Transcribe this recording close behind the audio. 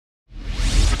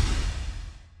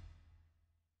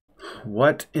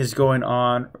What is going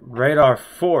on, Radar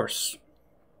Force?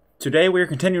 Today we are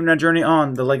continuing our journey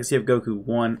on the Legacy of Goku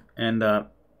 1, and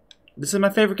this is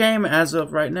my favorite game as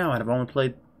of right now. I've only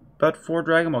played about 4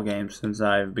 Dragon Ball games since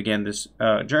I began this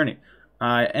journey.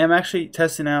 I am actually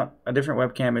testing out a different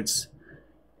webcam.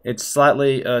 It's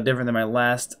slightly different than my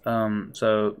last,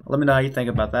 so let me know how you think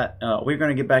about that. We're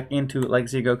going to get back into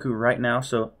Legacy of Goku right now,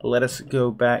 so let us go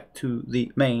back to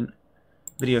the main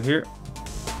video here.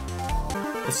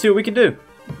 Let's see what we can do.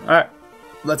 Alright,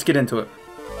 let's get into it.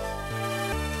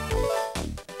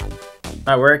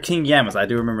 Alright, we're at King Yama's. I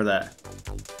do remember that.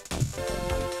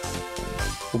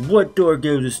 What door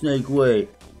goes the snake way?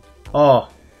 Oh,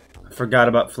 I forgot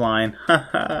about flying.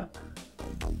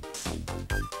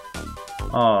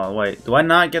 Oh, wait. Do I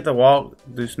not get to walk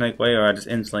through Snake Way, or I just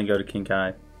instantly go to King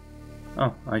Kai?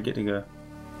 Oh, I get to go.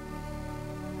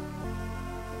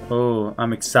 Oh,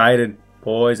 I'm excited.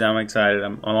 Boys, I'm excited.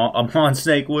 I'm on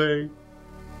Snake Way.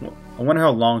 I wonder how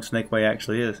long Snake Way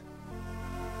actually is.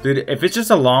 Dude, if it's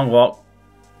just a long walk...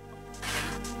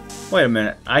 Wait a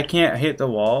minute. I can't hit the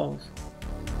walls?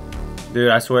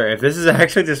 Dude, I swear, if this is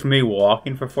actually just me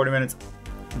walking for 40 minutes,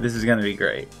 this is gonna be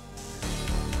great.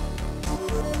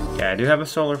 Okay, I do have a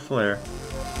solar flare.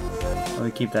 Let me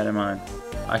keep that in mind.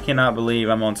 I cannot believe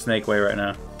I'm on Snake Way right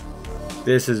now.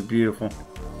 This is beautiful.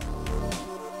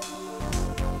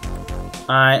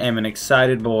 I am an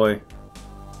excited boy.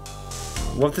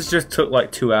 What if this just took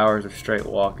like 2 hours of straight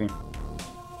walking?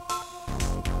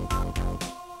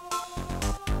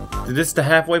 Dude, this is the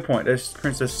halfway point. There's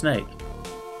Princess Snake.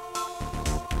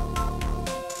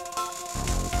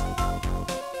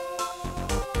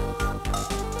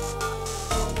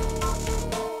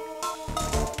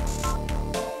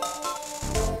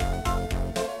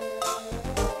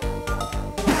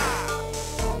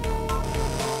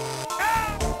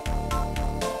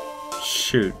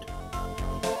 Shoot.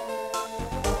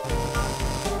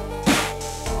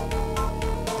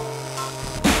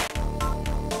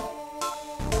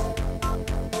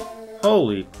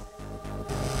 Holy.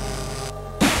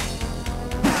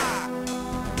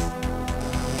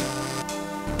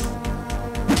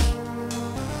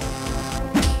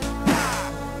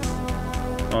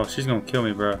 Oh, she's gonna kill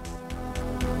me, bro.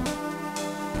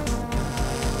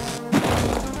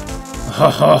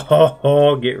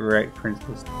 Oh, get wrecked,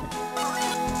 Princess.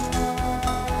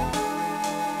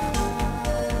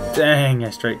 Dang, I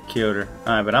straight killed her.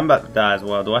 Alright, but I'm about to die as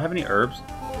well. Do I have any herbs?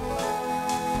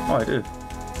 Oh, I do.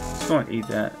 Let's go and eat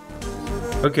that.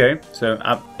 Okay, so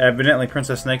evidently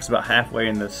Princess Snake's about halfway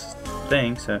in this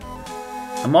thing, so...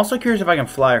 I'm also curious if I can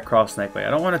fly across Snake Way. I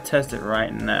don't want to test it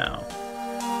right now.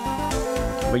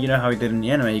 But you know how he did in the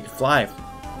anime, you can fly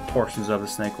portions of the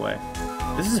Snake Way.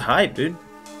 This is hype, dude.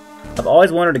 I've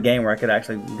always wanted a game where I could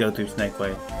actually go through Snake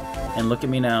Way. And look at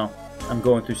me now. I'm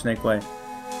going through Snake Way.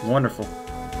 Wonderful.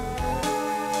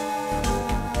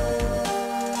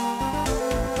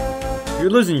 You're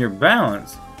losing your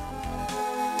balance.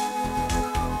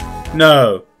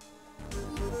 No.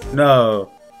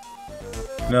 No.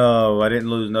 No, I didn't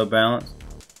lose no balance.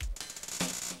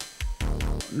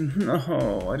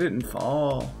 No, I didn't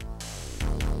fall.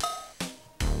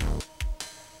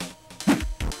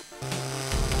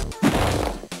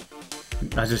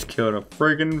 I just killed a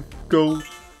friggin' ghost.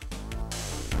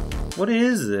 What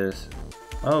is this?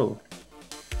 Oh.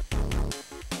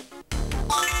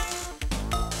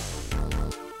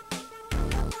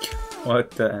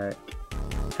 What the heck?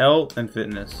 Health and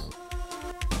fitness.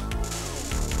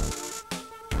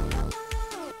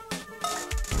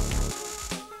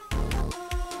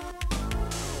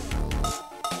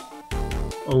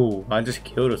 Oh, I just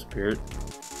killed a spirit.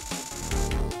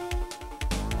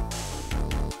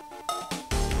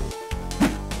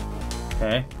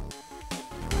 Okay.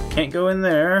 Can't go in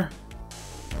there.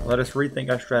 Let us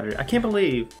rethink our strategy. I can't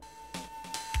believe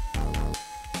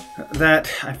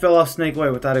that I fell off Snake Way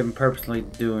without even purposely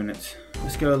doing it.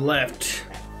 Let's go left.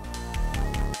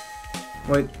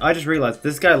 Wait, I just realized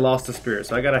this guy lost a spirit,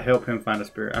 so I gotta help him find a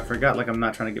spirit. I forgot, like, I'm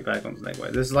not trying to get back on Snake Way.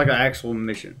 This is like an actual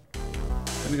mission.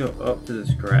 Let me go up to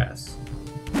this grass.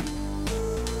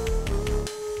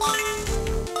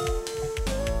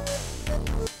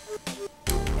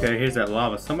 Okay, here's that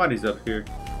lava. Somebody's up here.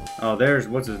 Oh, there's,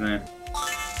 what's his name?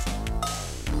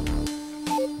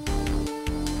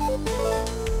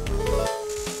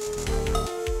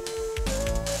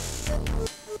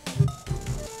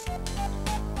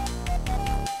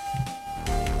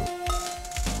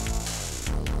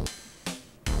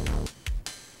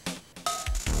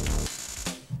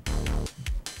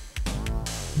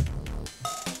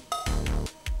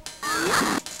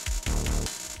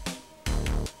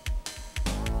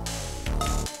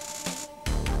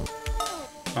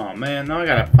 Oh man, now I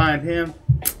gotta find him.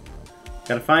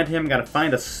 Gotta find him, gotta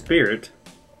find a spirit.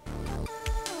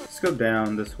 Let's go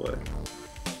down this way.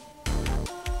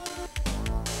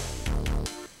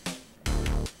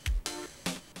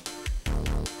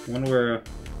 I wonder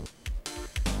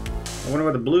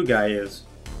where the blue guy is.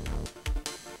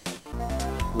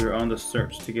 We're on the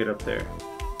search to get up there.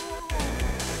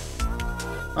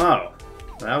 Oh,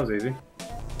 that was easy.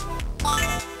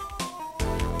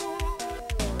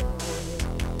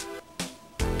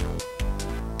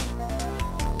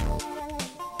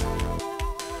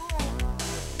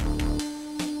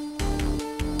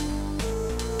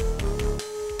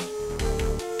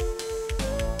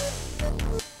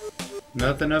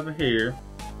 Nothing over here.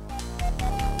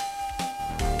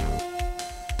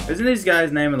 Isn't these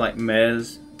guys named like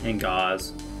Mez and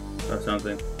Gaz or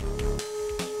something?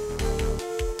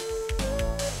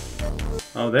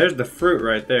 Oh, there's the fruit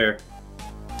right there.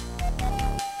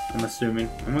 I'm assuming.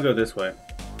 I'm gonna go this way.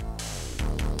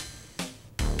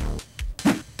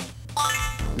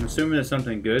 I'm assuming there's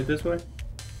something good this way?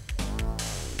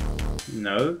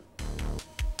 No?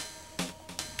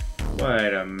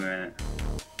 Wait a minute.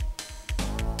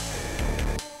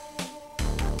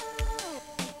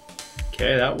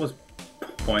 Okay, that was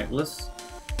pointless.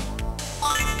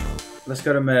 Let's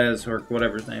go to Mez, or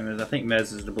whatever his name is. I think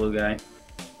Mez is the blue guy.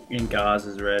 And Gaz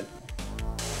is red.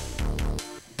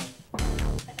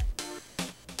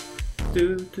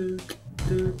 Do, do,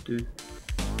 do, do.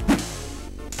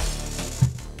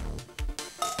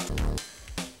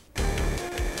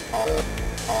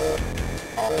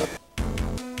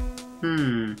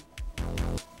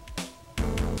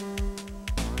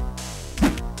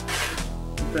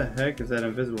 What the heck is that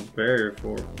invisible barrier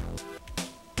for?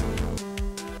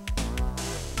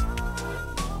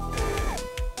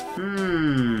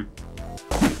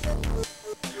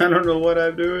 I don't know what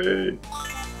I'm doing.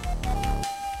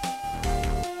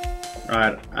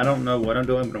 Alright, I don't know what I'm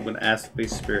doing, but I'm going to ask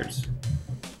these spirits.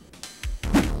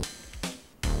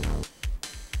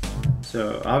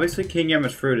 So, obviously King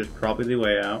Yama's fruit is probably the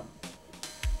way out.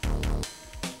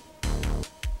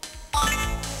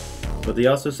 But they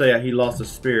also say he lost a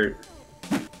spirit.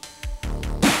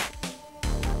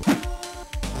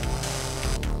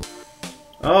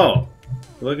 Oh!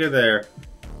 Look at there.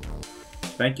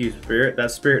 Thank you, spirit. That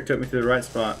spirit took me to the right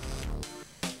spot.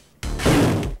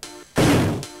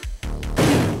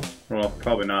 Well,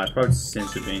 probably not. It's probably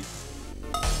censored me.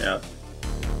 Yeah.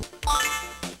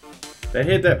 They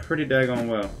hid that pretty daggone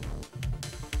well.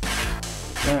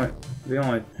 The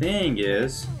only thing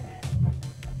is...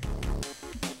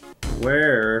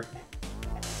 where...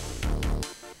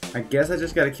 I guess I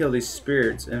just gotta kill these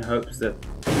spirits in hopes that...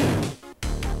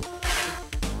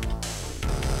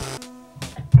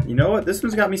 You know what? This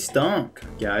one's got me stumped,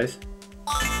 guys.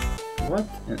 What?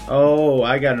 Oh,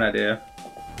 I got an idea.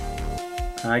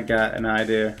 I got an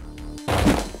idea.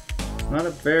 It's not a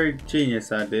very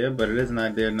genius idea, but it is an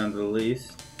idea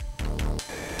nonetheless.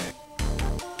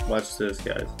 Watch this,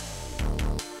 guys.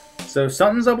 So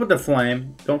something's up with the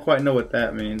flame. Don't quite know what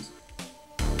that means.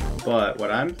 But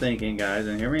what I'm thinking, guys,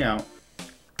 and hear me out.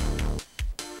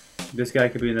 This guy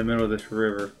could be in the middle of this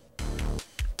river.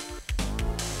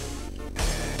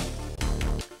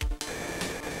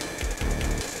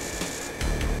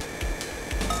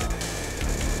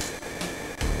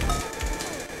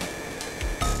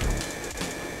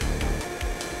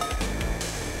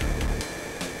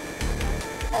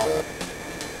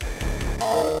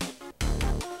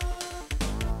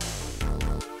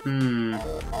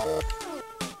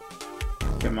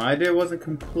 Okay, my idea wasn't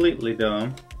completely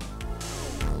dumb.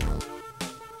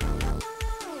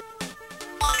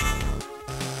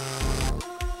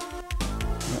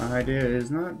 My idea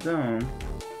is not dumb.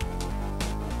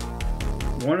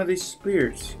 One of these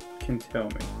spirits can tell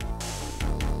me.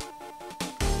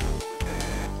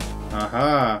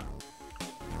 Aha!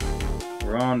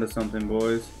 We're on to something,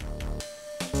 boys.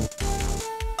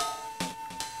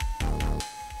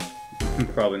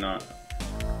 Probably not.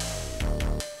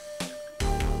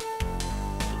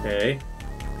 Okay.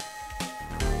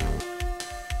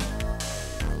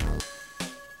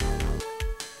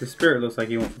 The spirit looks like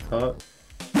he wants to talk.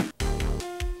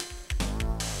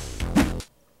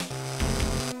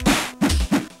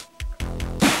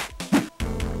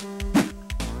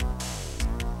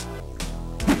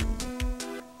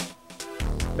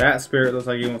 That spirit looks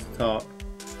like he wants to talk.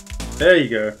 There you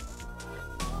go.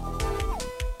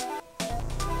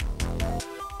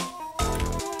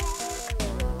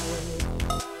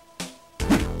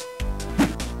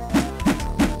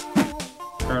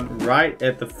 Right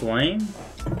at the flame.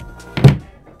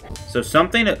 So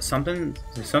something to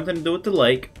do with the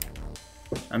lake,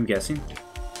 I'm guessing.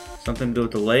 Something to do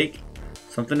with the lake.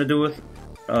 Something to do with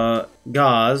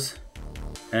gauze.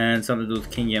 And something to do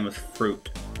with King Yama's fruit.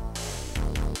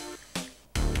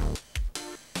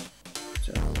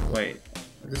 So, wait.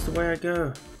 Is this the way I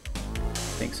go? I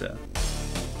think so.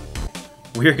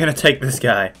 We're gonna take this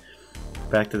guy.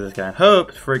 Back to this guy.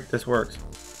 Hope freak this works.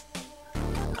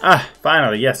 Ah,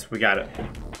 finally, yes, we got it.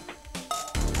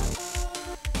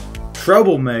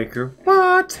 Troublemaker.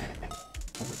 What?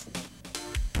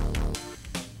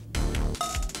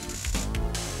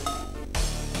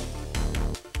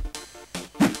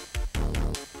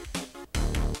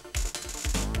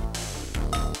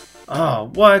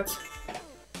 Oh, what?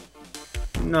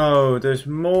 No, there's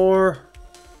more.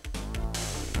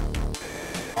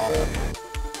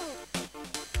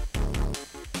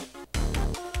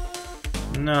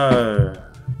 No.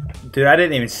 Dude, I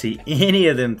didn't even see any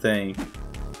of them things.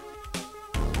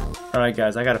 Alright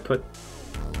guys, I gotta put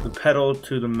the pedal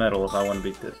to the metal if I want to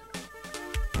beat this.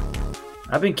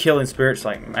 I've been killing spirits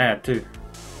like mad too.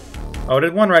 Oh,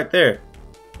 there's one right there.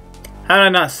 How did I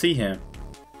not see him?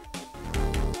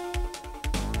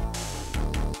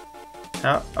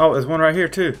 How? Oh, there's one right here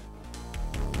too.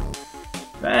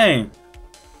 Dang.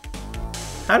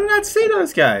 How did I not see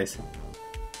those guys?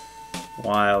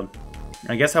 Wild.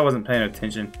 I guess I wasn't paying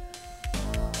attention.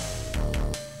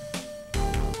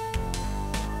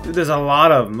 Dude, there's a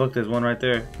lot of them. Look, there's one right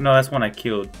there. No, that's one I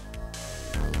killed.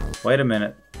 Wait a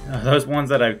minute. Are those ones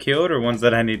that I've killed or ones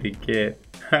that I need to get?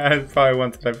 It's probably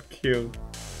ones that I've killed.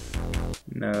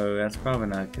 No, that's probably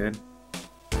not good.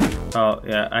 Oh,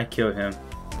 yeah, I killed him.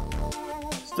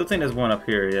 Still think there's one up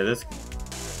here. Yeah, this...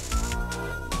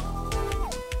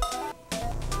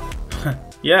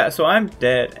 Yeah, so I'm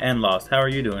dead and lost. How are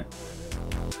you doing?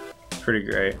 Pretty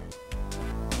great.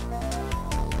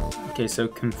 Okay, so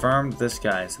confirmed this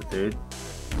guy is the dude.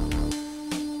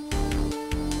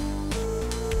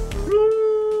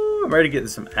 Woo, I'm ready to get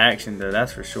some action though,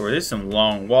 that's for sure. There's some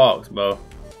long walks, Bo.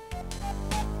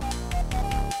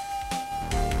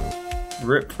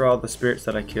 Rip for all the spirits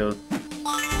that I killed.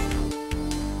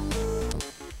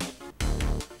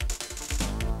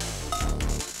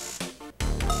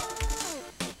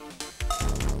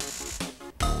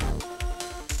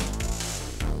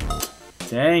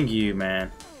 Dang you, man.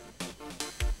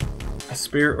 A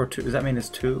spirit or two. Does that mean it's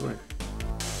two?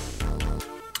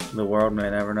 The world may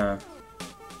never know.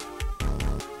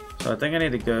 So I think I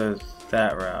need to go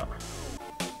that route.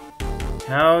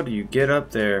 How do you get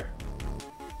up there?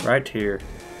 Right here.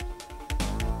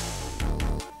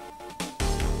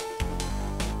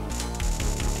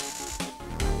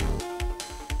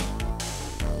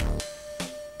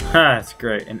 Ha, that's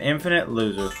great. An infinite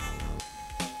loser.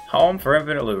 Home for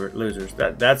infinite losers.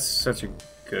 That's such a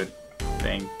good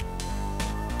thing.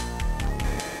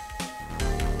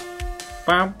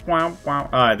 Wow, wow, wow.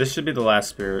 Alright, this should be the last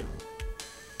spirit.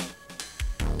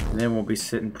 And then we'll be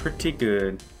sitting pretty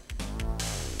good.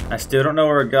 I still don't know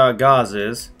where Gaz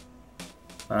is.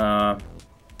 Something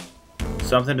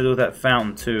to do with that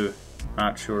fountain too.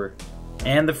 Not sure.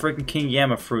 And the freaking King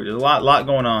Yama fruit. There's a lot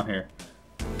going on here.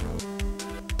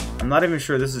 I'm not even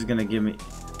sure this is gonna give me...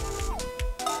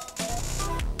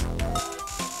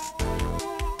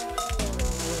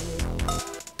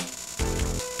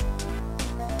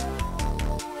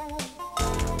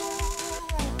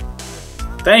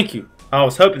 Thank you. I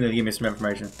was hoping to give me some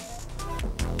information.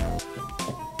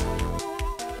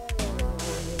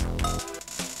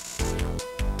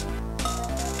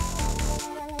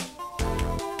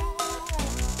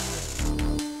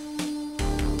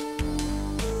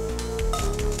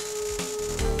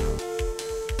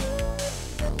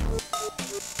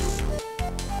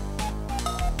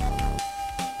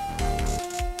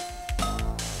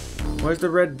 Where's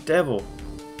the red devil?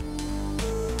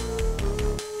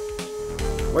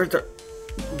 Where's the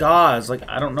Gauze? Like,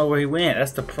 I don't know where he went.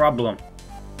 That's the problem.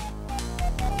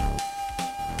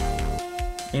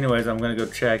 Anyways, I'm gonna go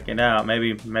check it out.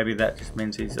 Maybe that just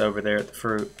means he's over there at the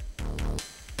fruit.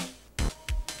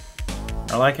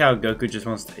 I like how Goku just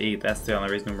wants to eat. That's the only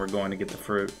reason we're going to get the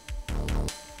fruit.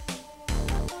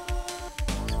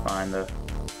 It's fine though.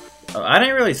 Oh, I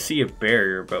didn't really see a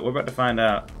barrier, but we're about to find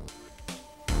out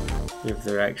if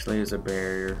there actually is a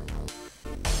barrier.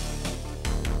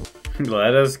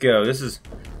 Let us go.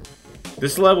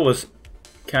 This level is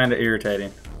kind of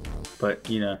irritating, but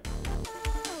you know.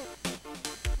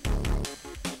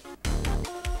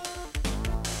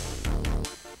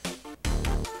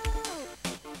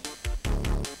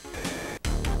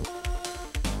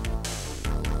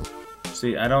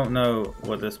 See, I don't know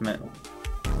what this meant.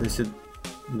 This is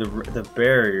the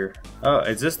barrier. Oh,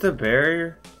 is this the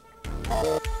barrier?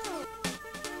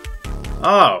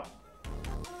 Oh.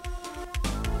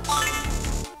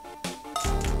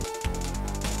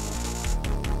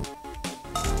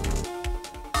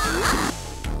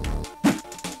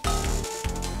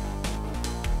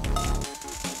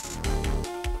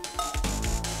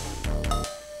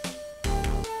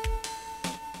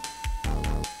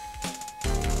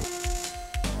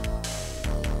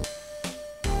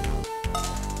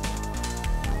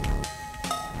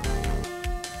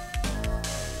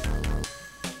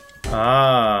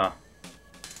 Ah.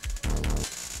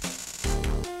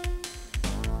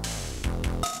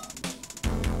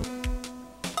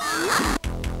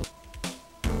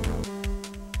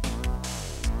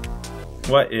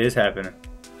 What is happening?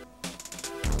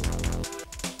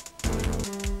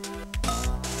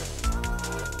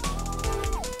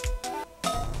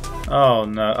 Oh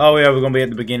no. Oh yeah, we're gonna be at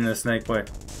the beginning of the snake way.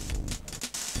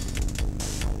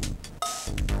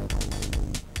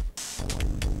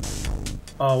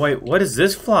 Oh wait, what is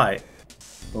this flight?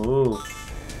 Ooh.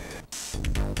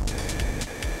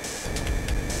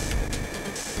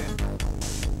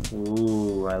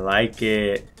 Ooh, I like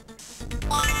it.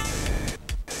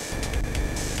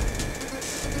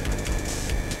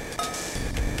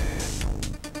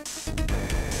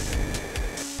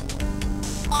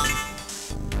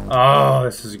 Oh,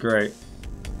 this is great.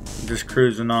 I'm just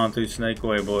cruising on through Snake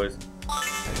Way, boys.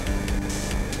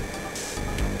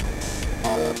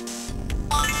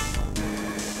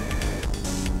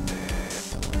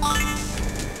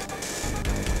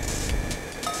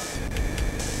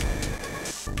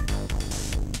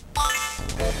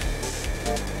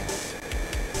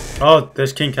 Oh,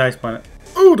 there's King Kai's planet.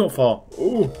 Ooh, don't fall.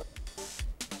 Ooh.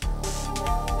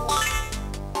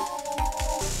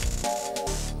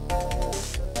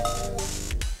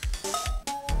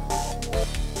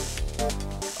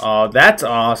 Oh, that's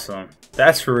awesome.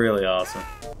 That's really awesome.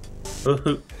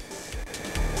 Woohoo.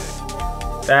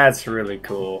 That's really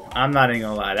cool. I'm not even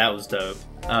gonna lie, that was dope.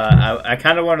 I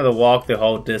kind of wanted to walk the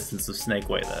whole distance of Snake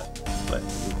Way though, but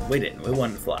we didn't. We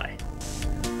wanted to fly.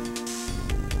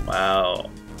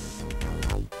 Wow.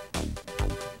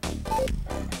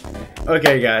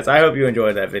 Okay guys, I hope you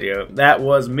enjoyed that video. That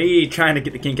was me trying to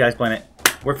get the King Kai's planet.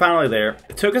 We're finally there.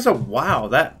 It took us a while.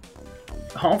 That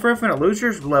Home for Infinite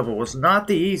Losers level was not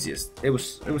the easiest. It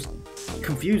was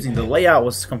confusing. The layout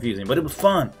was confusing, but it was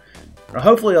fun.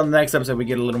 Hopefully on the next episode we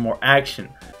get a little more action.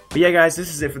 But yeah guys, this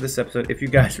is it for this episode. If you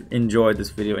guys enjoyed this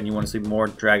video and you want to see more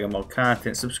Dragon Ball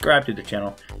content, subscribe to the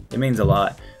channel. It means a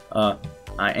lot.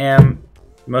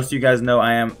 Most of you guys know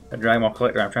I am a Dragon Ball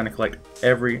collector. I'm trying to collect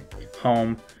every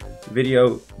home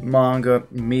video, manga,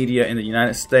 media in the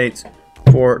United States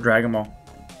for Dragon Ball.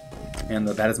 And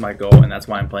that is my goal, and that's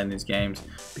why I'm playing these games,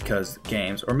 because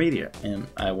games are media, and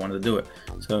I wanted to do it.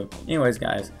 So anyways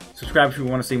guys, subscribe if you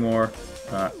want to see more,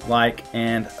 like,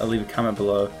 and leave a comment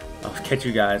below. I'll catch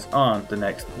you guys on the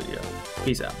next video.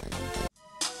 Peace out.